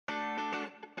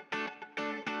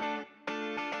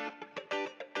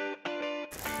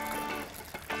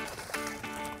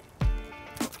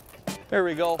There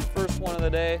we go, first one of the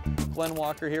day. Glenn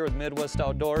Walker here with Midwest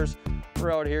Outdoors.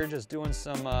 We're out here just doing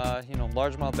some,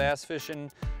 largemouth bass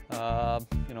fishing,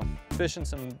 fishing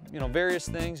some, various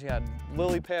things. You got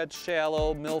Lilly Pad,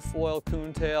 shallow, milfoil,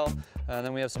 coontail, and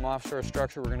then we have some offshore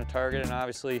structure we're gonna target, and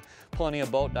obviously plenty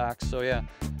of boat docks. So yeah,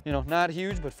 not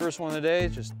huge, but first one of the day,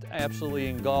 just absolutely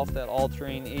engulfed that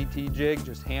all-terrain AT jig,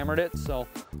 just hammered it. So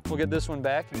we'll get this one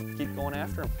back and keep going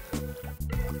after him.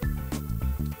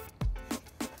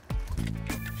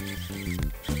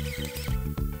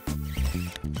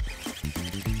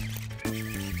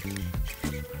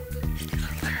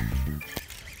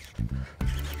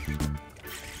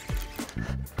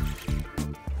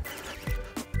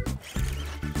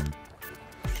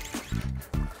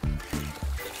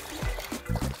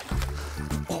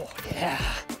 Yeah.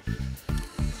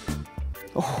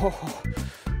 Oh.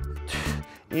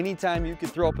 Anytime you could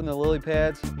throw up in the lily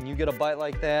pads and you get a bite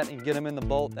like that and get them in the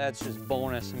boat, that's just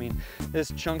bonus. I mean,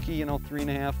 this chunky,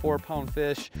 3.5, 4 pound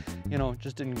fish,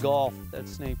 just engulfed that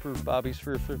snake-proof Bobby's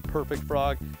for perfect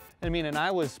frog. I mean, and I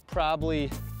was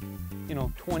probably,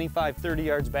 25, 30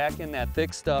 yards back in that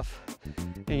thick stuff.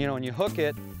 And when you hook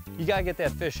it, you gotta get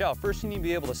that fish out. First, you need to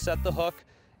be able to set the hook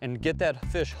and get that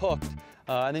fish hooked.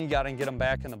 And then you gotta get them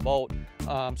back in the boat.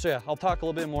 So yeah, I'll talk a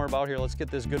little bit more about here. Let's get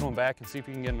this good one back and see if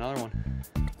we can get another one.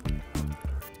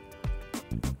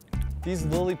 These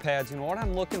lily pads, what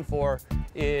I'm looking for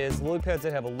is lily pads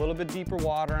that have a little bit deeper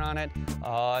water on it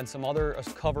and some other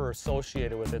cover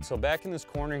associated with it. So back in this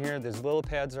corner here, these lily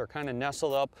pads are kind of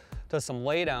nestled up to some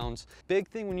laydowns. Big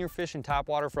thing when you're fishing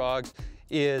topwater frogs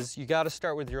is you gotta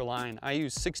start with your line. I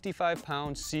use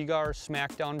 65-pound Seagar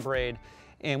Smackdown braid.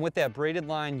 And with that braided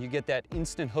line, you get that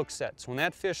instant hook set. So when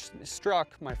that fish struck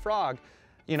my frog,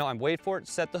 I wait for it,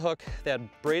 set the hook. That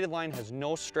braided line has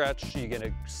no stretch. You get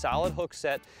a solid hook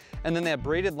set. And then that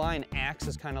braided line acts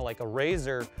as kind of like a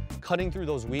razor cutting through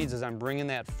those weeds as I'm bringing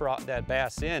that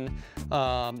bass in.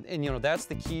 That's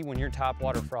the key when you're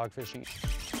topwater frog fishing.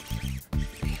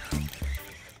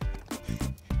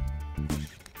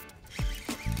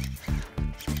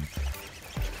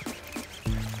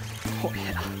 Oh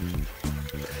yeah.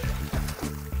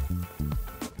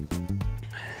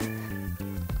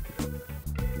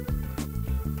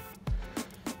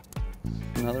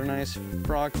 Another nice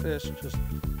frog fish, just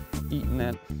eating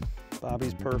that.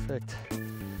 Bobby's perfect.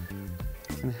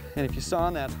 And if you saw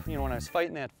in that, when I was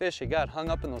fighting that fish, it got hung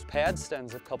up in those pad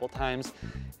stems a couple times.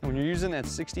 And when you're using that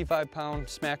 65-pound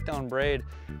Smackdown braid,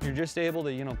 you're just able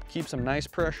to, keep some nice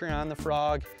pressure on the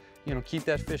frog, keep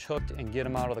that fish hooked and get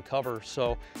him out of the cover.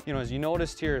 So, as you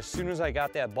noticed here, as soon as I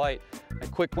got that bite, I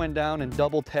quick went down and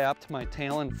double tapped my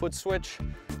tail and foot switch.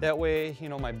 That way,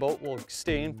 my boat will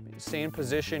stay in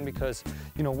position because,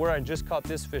 where I just caught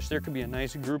this fish, there could be a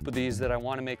nice group of these that I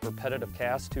want to make repetitive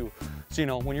casts to.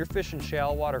 So, when you're fishing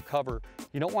shallow water cover,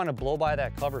 you don't want to blow by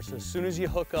that cover. So as soon as you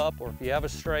hook up or if you have a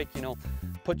strike,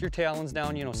 put your talons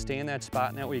down, stay in that spot,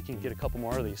 and that way you can get a couple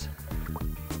more of these.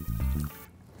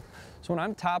 So when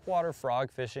I'm topwater frog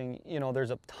fishing,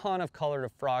 there's a ton of colored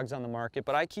frogs on the market,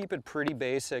 but I keep it pretty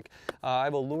basic. I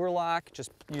have a lure lock, just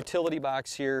utility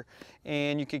box here,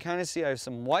 and you can kind of see I have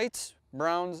some whites,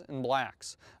 browns, and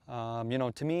blacks.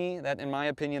 To me, in my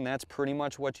opinion, that's pretty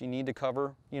much what you need to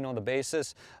cover, the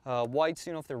basis. Whites,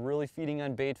 if they're really feeding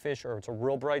on bait fish or it's a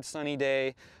real bright sunny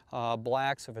day.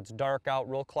 Blacks, if it's dark out,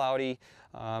 real cloudy.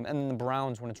 And then the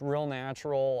browns, when it's real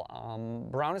natural.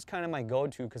 Brown is kind of my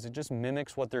go-to because it just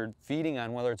mimics what they're feeding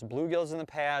on, whether it's bluegills in the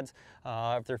pads,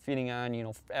 if they're feeding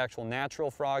on, actual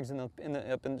natural frogs up in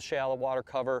the shallow water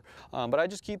cover. But I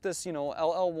just keep this,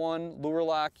 LL1 lure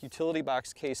lock utility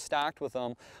box case stocked with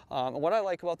them. And what I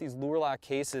like about these lure lock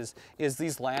cases is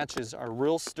these latches are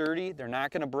real sturdy. They're not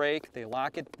going to break. They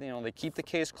lock it, they keep the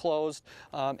case closed.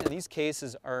 And these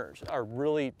cases are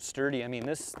really sturdy. I mean,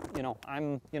 this,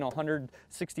 I'm,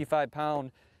 165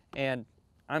 pound and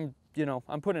I'm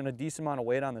putting a decent amount of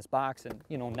weight on this box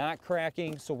and, not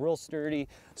cracking, so real sturdy.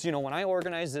 So, when I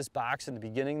organize this box in the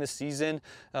beginning of the season,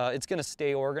 it's gonna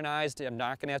stay organized. I'm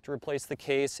not gonna have to replace the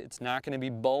case. It's not gonna be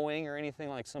bowing or anything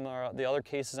like some of the other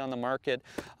cases on the market.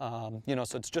 So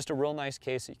it's just a real nice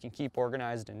case that you can keep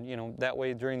organized and, that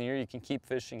way during the year you can keep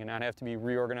fishing and not have to be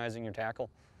reorganizing your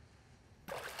tackle.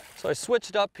 So I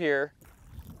switched up here,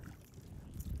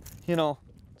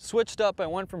 I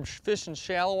went from fishing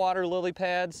shallow water lily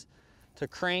pads to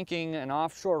cranking an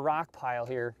offshore rock pile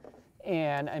here.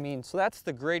 And I mean, so that's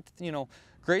the great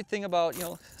thing about,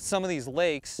 some of these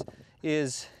lakes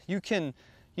is you can,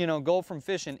 go from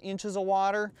fishing inches of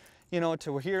water,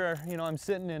 to here, I'm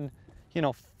sitting in,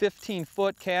 15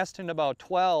 foot casting about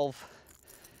 12.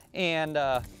 And,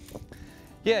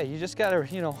 Yeah, you just gotta,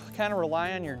 you know, kind of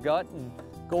rely on your gut and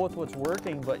go with what's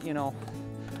working. But, you know,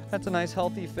 that's a nice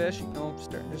healthy fish. You know,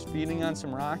 just feeding on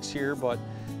some rocks here. But,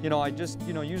 you know, I just,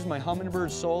 you know, use my Humminbird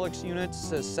Solix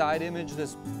units as side image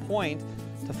this point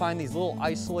to find these little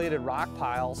isolated rock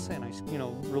piles. And I, you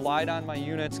know, relied on my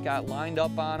units, got lined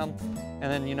up on them.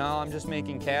 And then, you know, I'm just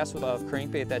making casts with a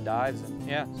crankbait that dives. And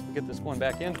yeah, so we'll get this one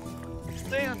back in.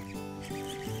 Stay on.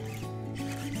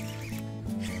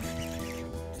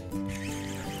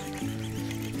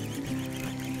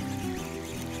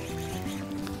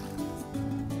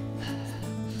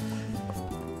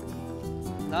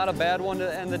 Not a bad one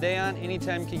to end the day on.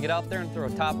 Anytime you can get out there and throw a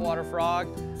topwater frog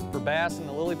for bass in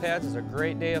the lily pads is a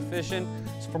great day of fishing.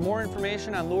 So for more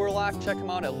information on Lure Lock, check them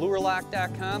out at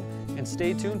lurelock.com and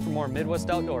stay tuned for more Midwest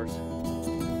Outdoors.